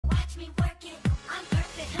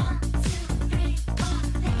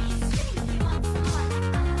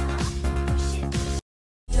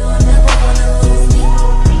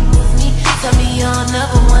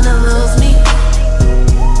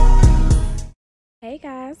Hey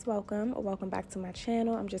guys, welcome back to my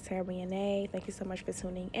channel. I'm Jaterra Bria'Na. Thank you so much for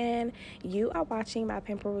tuning in. You are watching my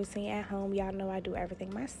Pamper routine at home. Y'all know I do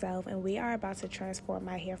everything myself, and we are about to transform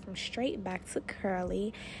my hair from straight back to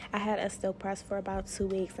curly. I had a silk press for about 2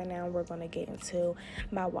 weeks, and now we're going to get into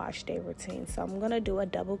my wash day routine. So I'm going to do a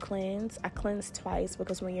double cleanse. I cleanse twice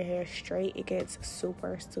because when your hair is straight, it gets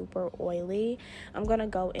super oily. I'm going to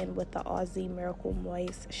go in with the Aussie Miracle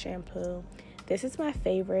Moist shampoo. This is my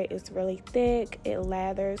favorite. It's really thick, it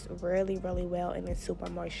lathers really well, and it's super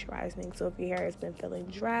moisturizing. So if your hair has been feeling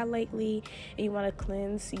dry lately and you want to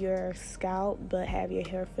cleanse your scalp but have your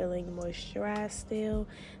hair feeling moisturized still,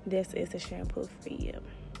 this is the shampoo for you.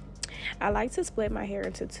 I like to split my hair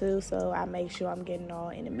into two, so I make sure I'm getting all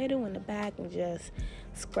in the middle and the back and just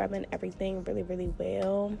scrubbing everything really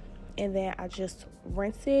well. And then I just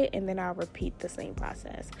rinse it, and then I'll repeat the same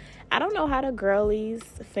process. I don't know how the girlies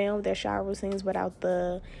film their shower routines without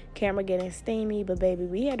the camera getting steamy, but baby,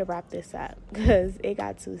 we had to wrap this up because it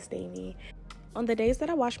got too steamy. On the days that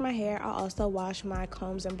I wash my hair, I also wash my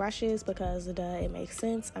combs and brushes because it makes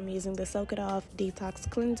sense. I'm using the Soak It Off Detox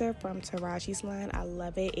Cleanser from Taraji's line. I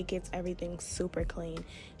love it. It gets everything super clean,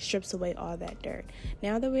 strips away all that dirt.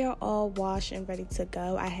 Now that we are all washed and ready to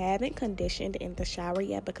go, I haven't conditioned in the shower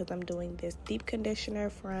yet because I'm doing this deep conditioner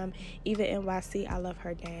from Eva NYC. I love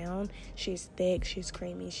her down. She's thick, she's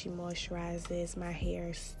creamy, she moisturizes my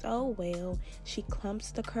hair so well. She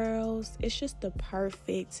clumps the curls. It's just the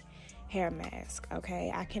perfect hair mask.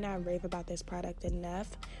 Okay, I cannot rave about this product enough.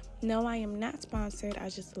 No, I am not sponsored. I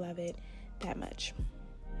just love it that much.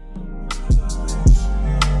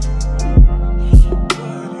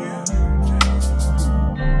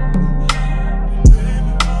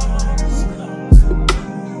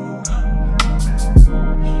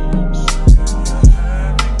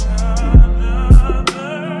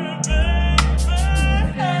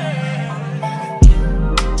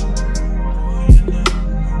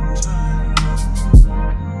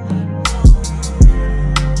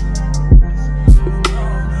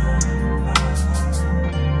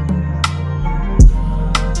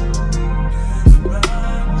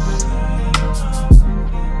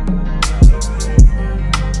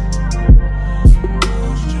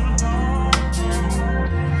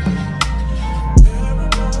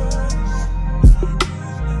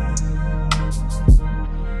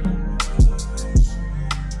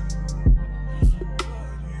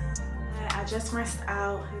 Just rinsed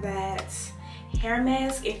out that hair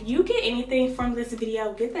mask. If you get anything from this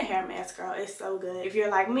video, get the hair mask, girl. It's so good. If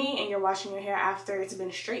you're like me and you're washing your hair after it's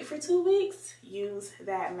been straight for 2 weeks, use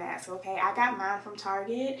that mask. Okay, I got mine from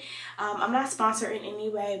Target. I'm not sponsored in any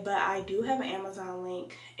way, but I do have an Amazon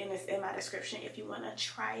link, and it's in my description if you want to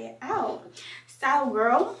try it out. So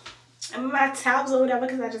girl, I'm in my towels or whatever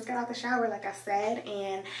because I just got out the shower, like I said,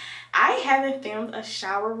 and I haven't filmed a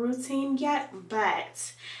shower routine yet,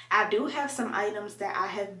 but I do have some items that I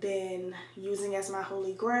have been using as my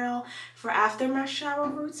holy grail for after my shower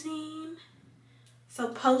routine. So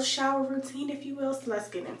post-shower routine, if you will. So let's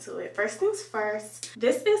get into it. First things first,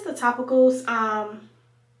 this is the Topicals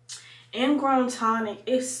Ingrown Tonic.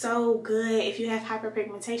 It's so good if you have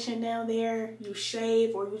hyperpigmentation down there, you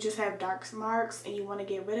shave, or you just have dark marks and you want to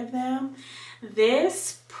get rid of them.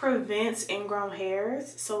 This prevents ingrown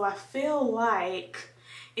hairs, so I feel like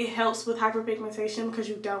it helps with hyperpigmentation because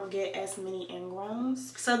you don't get as many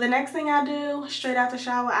ingrowns. So the next thing I do straight out the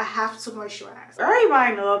shower, I have to moisturize.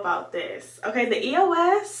 Everybody know about this. Okay, the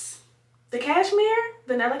EOS, the cashmere,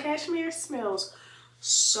 vanilla cashmere smells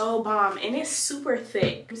so bomb, and it's super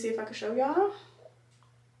thick. Let me see if I can show y'all.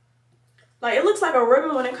 Like, it looks like a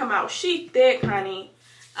ribbon when it come out. She thick, honey.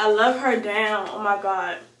 I love her down. Oh my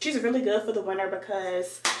god, she's really good for the winter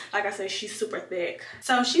because, like I said, she's super thick.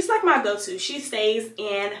 So she's like my go-to. She stays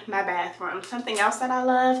in my bathroom. Something else that I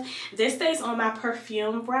love, this stays on my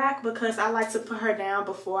perfume rack because I like to put her down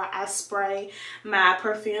before I spray my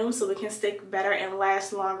perfume so it can stick better and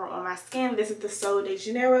last longer on my skin. This is the Sol de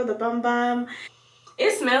Janeiro, the Bum Bum.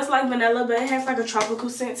 It smells like vanilla, but it has like a tropical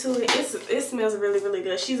scent to it. It smells really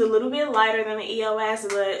good. She's a little bit lighter than the EOS,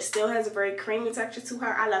 but still has a very creamy texture to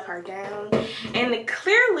her. I love her down. And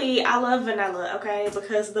clearly, I love vanilla, okay?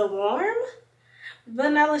 Because the warm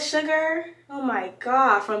vanilla sugar, oh my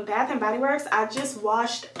god, from Bath & Body Works, I just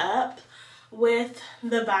washed up with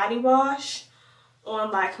the body wash on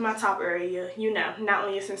like my top area, you know, not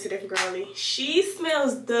on your sensitive girly. She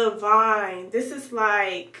smells divine. This is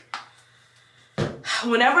like,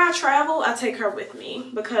 whenever I travel, I take her with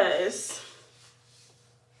me because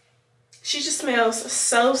she just smells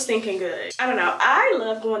so stinking good. I don't know, I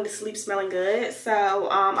love going to sleep smelling good, so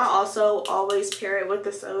I also always pair it with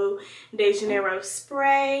the Sol de Janeiro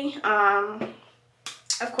spray.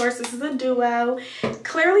 Of course, this is a duo.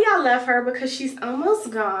 Clearly, I love her because she's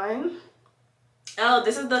almost gone. Oh,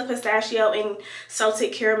 this is the pistachio and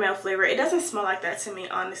salted caramel flavor. It doesn't smell like that to me,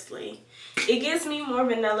 honestly. It gives me more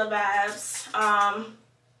vanilla vibes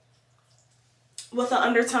with an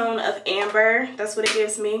undertone of amber. That's what it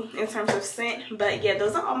gives me in terms of scent. But yeah,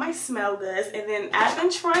 those are all my smell goods. And then I've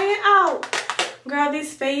been trying out, girl,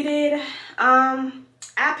 these faded eye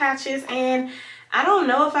patches, and I don't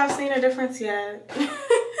know if I've seen a difference yet.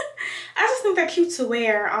 I just think they're cute to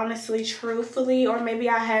wear, honestly, truthfully, or maybe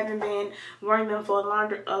I haven't been wearing them for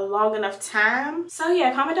a long enough time. So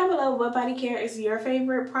yeah, comment down below what body care is your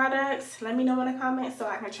favorite products. Let me know in the comments so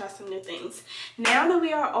I can try some new things. Now that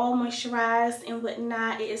we are all moisturized and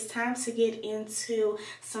whatnot, it is time to get into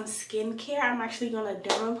some skincare. I'm actually gonna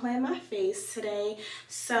dermaplane my face today.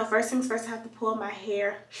 So first things first, I have to pull my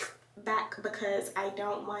hair back because I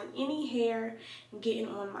don't want any hair getting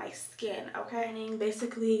on my skin, okay? And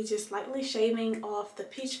basically just lightly shaving off the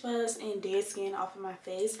peach fuzz and dead skin off of my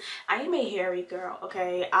face. I am a hairy girl,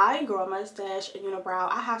 okay? I grow a mustache, a unibrow.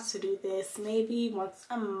 I have to do this maybe once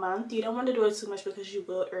a month. You don't want to do it too much because you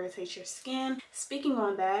will irritate your skin. Speaking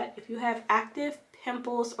on that, if you have active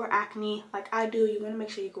pimples or acne like I do, you want to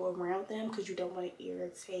make sure you go around them because you don't want to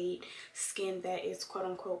irritate skin that is quote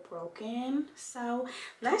unquote broken. So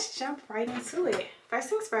let's jump right into it. First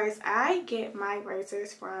things first, I get my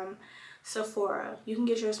razors from Sephora. You can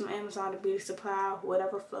get yours from Amazon or Beauty Supply,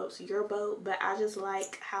 whatever floats your boat, but I just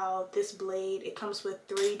like how this blade, it comes with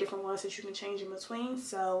 3 different ones that you can change in between.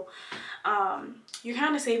 So you're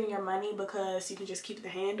kind of saving your money because you can just keep the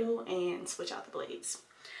handle and switch out the blades.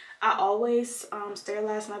 I always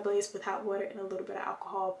sterilize my blades with hot water and a little bit of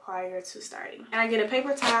alcohol prior to starting. And I get a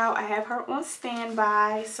paper towel. I have her on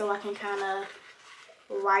standby so I can kind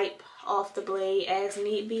of wipe off the blade as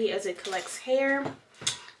need be as it collects hair.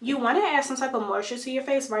 You want to add some type of moisture to your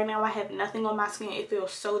face. Right now I have nothing on my skin. It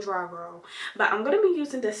feels so dry, girl. But I'm going to be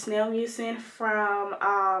using the snail mucin from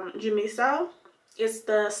Jumiso. It's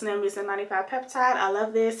the snail mucin 95 peptide. I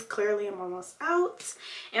love this. Clearly I'm almost out.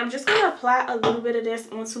 And I'm just going to apply a little bit of this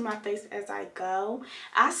onto my face as I go.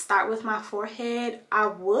 I start with my forehead. I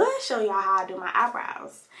would show y'all how I do my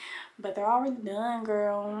eyebrows, but they're already done,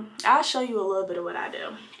 girl. I'll show you a little bit of what I do.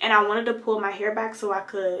 And I wanted to pull my hair back so I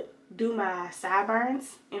could do my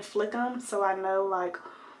sideburns and flick them so I know like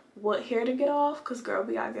what hair to get off, because girl,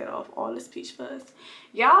 we gotta get off all this peach fuzz.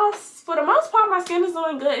 Y'all, for the most part my skin is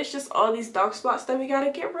doing good. It's just all these dark spots that we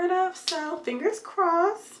gotta get rid of, so fingers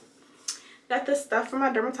crossed that the stuff from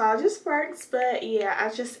my dermatologist works. But yeah,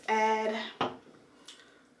 I just add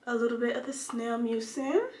a little bit of the snail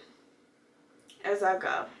mucin as I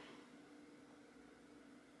go,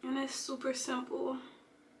 and it's super simple.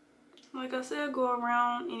 Like I said, go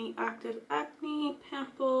around any active acne,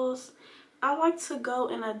 pimples. I like to go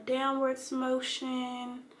in a downwards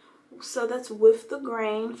motion, so that's with the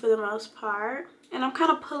grain for the most part. And I'm kind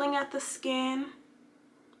of pulling at the skin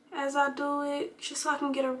as I do it, just so I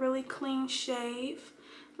can get a really clean shave.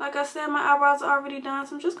 Like I said, my eyebrows are already done,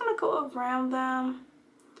 so I'm just going to go around them.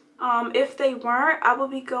 If they weren't, I would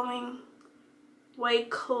be going way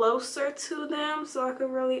closer to them so I could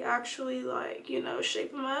really actually, like, you know,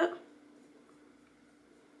 shape them up.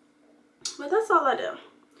 But that's all I do.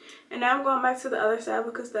 And now I'm going back to the other side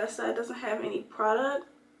because that side doesn't have any product.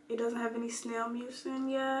 It doesn't have any snail mucin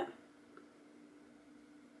yet.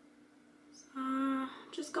 So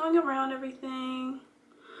just going around everything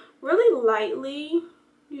really lightly.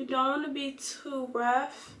 You don't want to be too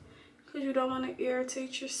rough because you don't want to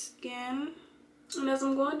irritate your skin. And as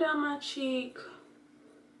I'm going down my cheek,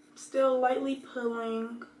 still lightly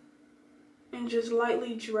pulling and just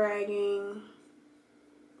lightly dragging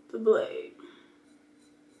the blade.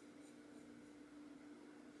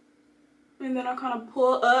 And then I kind of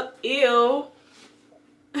pull up, ew,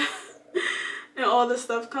 and all this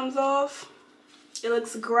stuff comes off. It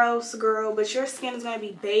looks gross, girl, but your skin is going to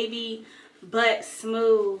be baby but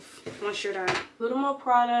smooth once you're done. A little more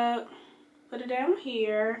product, put it down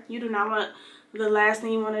here. You do not want, the last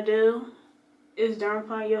thing you want to do is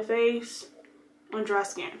dermaplane your face on dry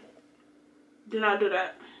skin. Do not do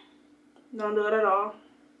that. Don't do it at all.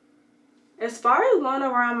 As far as going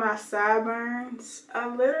around my sideburns, I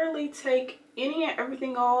literally take any and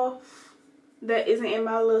everything off that isn't in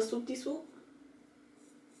my little swoopty swoop.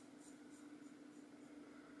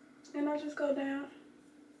 And I just go down.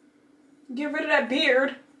 Get rid of that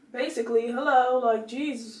beard, basically. Hello, like,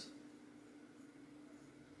 Jesus.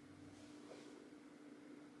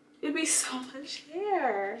 It'd be so much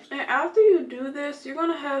hair. And after you do this, you're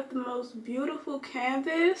gonna have the most beautiful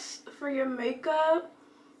canvas for your makeup.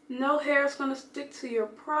 No hair is gonna stick to your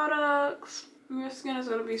products. Your skin is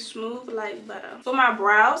gonna be smooth like butter. For my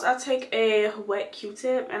brows, I take a wet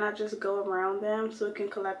Q-tip and I just go around them so it can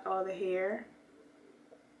collect all the hair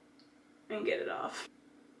and get it off.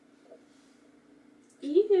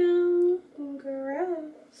 Ew,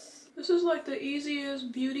 gross. This is like the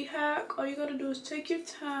easiest beauty hack. All you gotta do is take your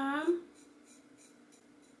time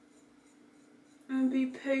and be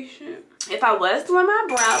patient. If I was doing my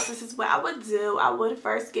brows, this is what I would do. I would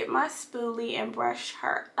first get my spoolie and brush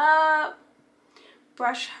her up.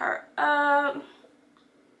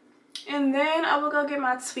 And then I would go get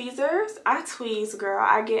my tweezers. I tweeze, girl.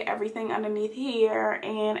 I get everything underneath here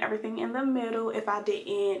and everything in the middle if I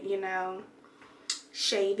didn't, you know,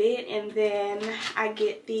 shave it. And then I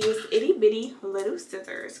get these itty bitty little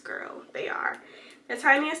scissors, girl. They are the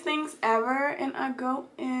tiniest things ever. And I go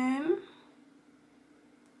in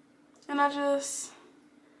and I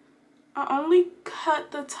only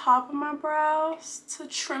cut the top of my brows to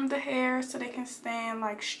trim the hair so they can stand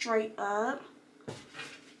like straight up.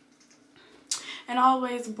 And I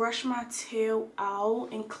always brush my tail out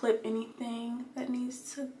and clip anything that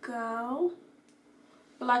needs to go.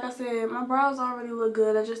 But like I said, my brows already look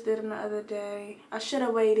good. I just did them the other day. I should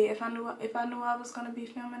have waited. If I knew I was gonna be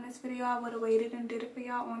filming this video, I would have waited and did it for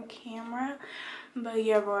y'all on camera. But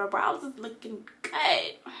yeah, bro, the brows is looking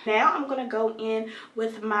good. Now I'm gonna go in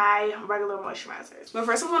with my regular moisturizers. But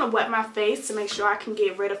first I'm gonna wet my face to make sure I can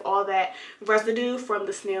get rid of all that residue from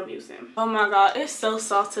the snail mucin. Oh my god, it's so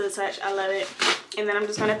soft to the touch. I love it. And then I'm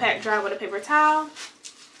just gonna pat dry with a paper towel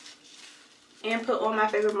and put on my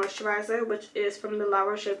favorite moisturizer, which is from the La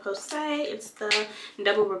Roche-Posay. It's the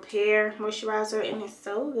Double Repair moisturizer and it's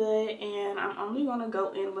so good. And I'm only gonna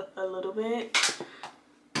go in with a little bit.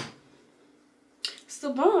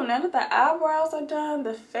 So boom, now that the eyebrows are done,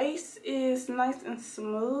 the face is nice and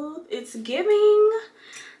smooth. It's giving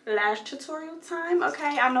lash tutorial time.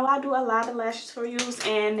 Okay, I know I do a lot of lash tutorials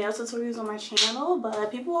and nail tutorials on my channel, but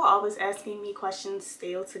people are always asking me questions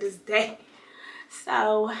still to this day.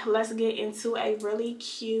 So let's get into a really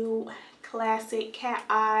cute classic cat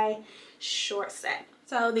eye short set.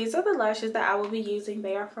 So these are the lashes that I will be using.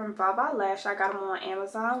 They are from Baba Lash. I got them on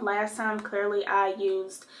Amazon. Last time, clearly, I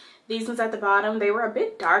used these ones at the bottom. They were a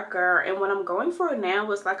bit darker, and what I'm going for now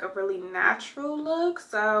was like a really natural look.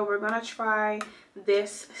 So we're gonna try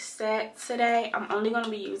this set today. I'm only gonna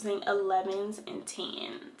be using 11s and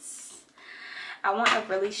 10s. I want a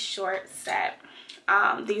really short set.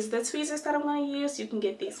 These are the tweezers that I'm going to use. You can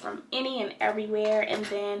get these from any and everywhere. And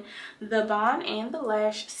then the bond and the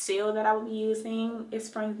lash seal that I will be using is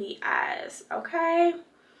from the eyes. Okay.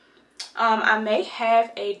 I may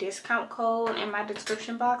have a discount code in my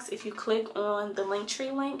description box. If you click on the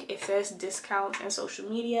Linktree link, it says discounts and social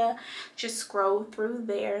media. Just scroll through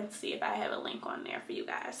there and see if I have a link on there for you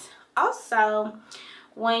guys. Also,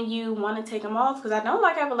 when you want to take them off, because I don't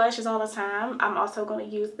like having lashes all the time, I'm also going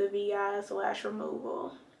to use the VI's lash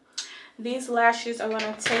removal. These lashes are going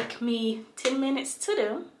to take me 10 minutes to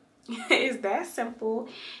do. It's that simple.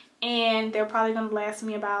 And they're probably going to last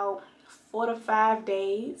me about 4 to 5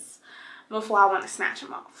 days before I want to snatch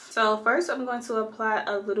them off. So first I'm going to apply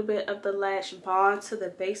a little bit of the lash bond to the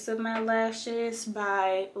base of my lashes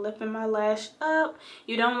by lifting my lash up.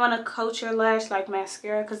 You don't want to coat your lash like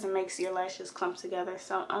mascara because it makes your lashes clump together.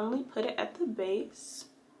 So only put it at the base.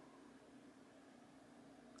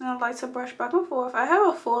 And I like to brush back and forth. I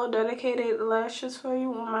have a full dedicated lashes for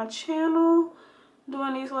you on my channel,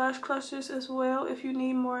 doing these lash clusters as well if you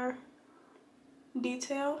need more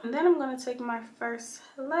detail. And then I'm going to take my first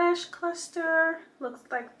lash cluster, looks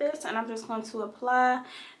like this, and I'm just going to apply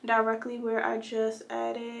directly where I just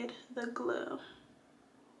added the glue.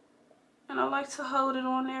 And I like to hold it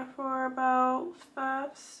on there for about 5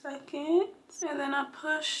 seconds, and then I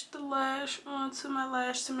push the lash onto my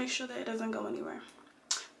lash to make sure that it doesn't go anywhere.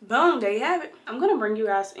 Boom, there you have it. I'm going to bring you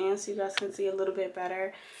guys in so you guys can see a little bit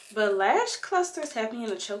better. But lash clusters have me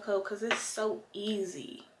in a chokehold because it's so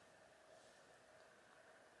easy.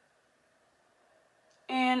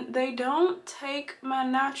 And they don't take my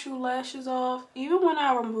natural lashes off. Even when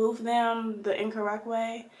I remove them the incorrect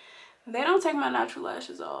way, they don't take my natural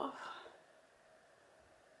lashes off.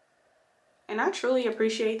 And I truly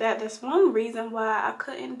appreciate that. That's one reason why I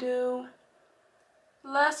couldn't do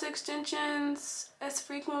lash extensions as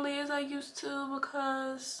frequently as I used to,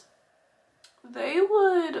 because they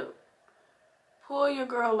would pull your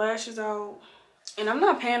girl lashes out. And I'm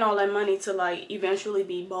not paying all that money to like eventually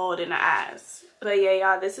be bald in the eyes. But yeah,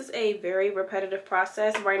 y'all, this is a very repetitive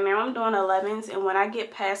process. Right now I'm doing 11s, and when I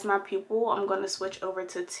get past my pupil, I'm going to switch over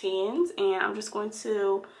to 10s, and I'm just going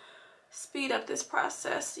to speed up this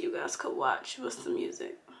process so you guys could watch with some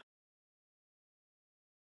music.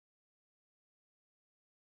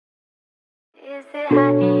 Is it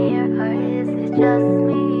hot in here or is it just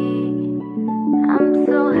me? I'm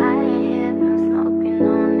so high in here, I'm smoking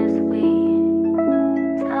on this weed.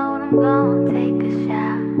 Told I'm gonna take a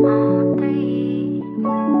shot on 3.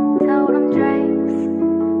 Told them drinks,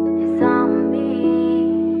 it's on me.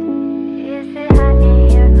 Is it hot in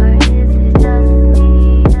here or is it just me?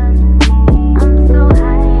 I'm so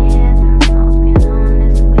high in here, I'm smoking on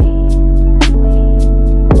this weed.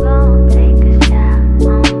 Gonna take a shot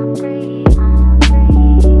on 3,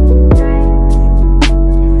 drinks,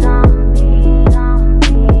 it's on me,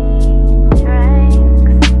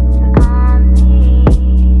 drinks on me.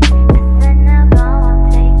 I said now gonna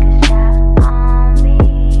take a shot on me.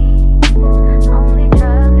 Only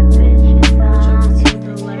drug and bitches on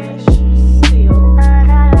The lash seal. but I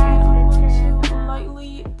And like I'm it going too. to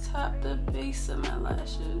lightly tap the base of my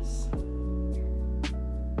lashes.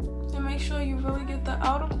 And make sure you really get the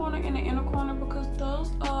outer corner and the inner corner, because those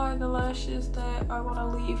are the lashes that are going to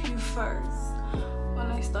leave you first when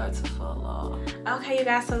they start to fall off. Okay, you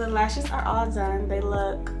guys, so the lashes are all done. They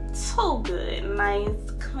look so good. Nice,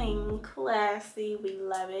 clean, classy. We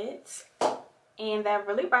love it. And that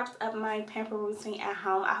really wraps up my pamper routine at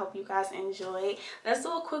home. I hope you guys enjoyed. Let's do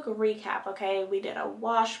a quick recap, okay? We did a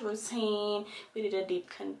wash routine. We did a deep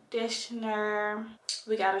conditioner.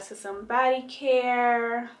 We got into some body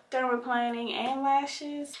care, dermaplaning, and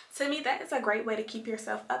lashes. To me, that is a great way to keep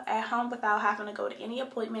yourself up at home without having to go to any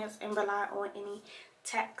appointments and rely on any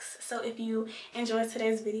text. So if you enjoyed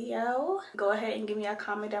today's video, go ahead and give me a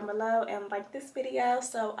comment down below and like this video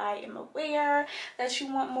so I am aware that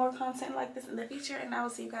you want more content like this in the future, and I will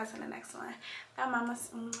see you guys in the next one. Bye mamas.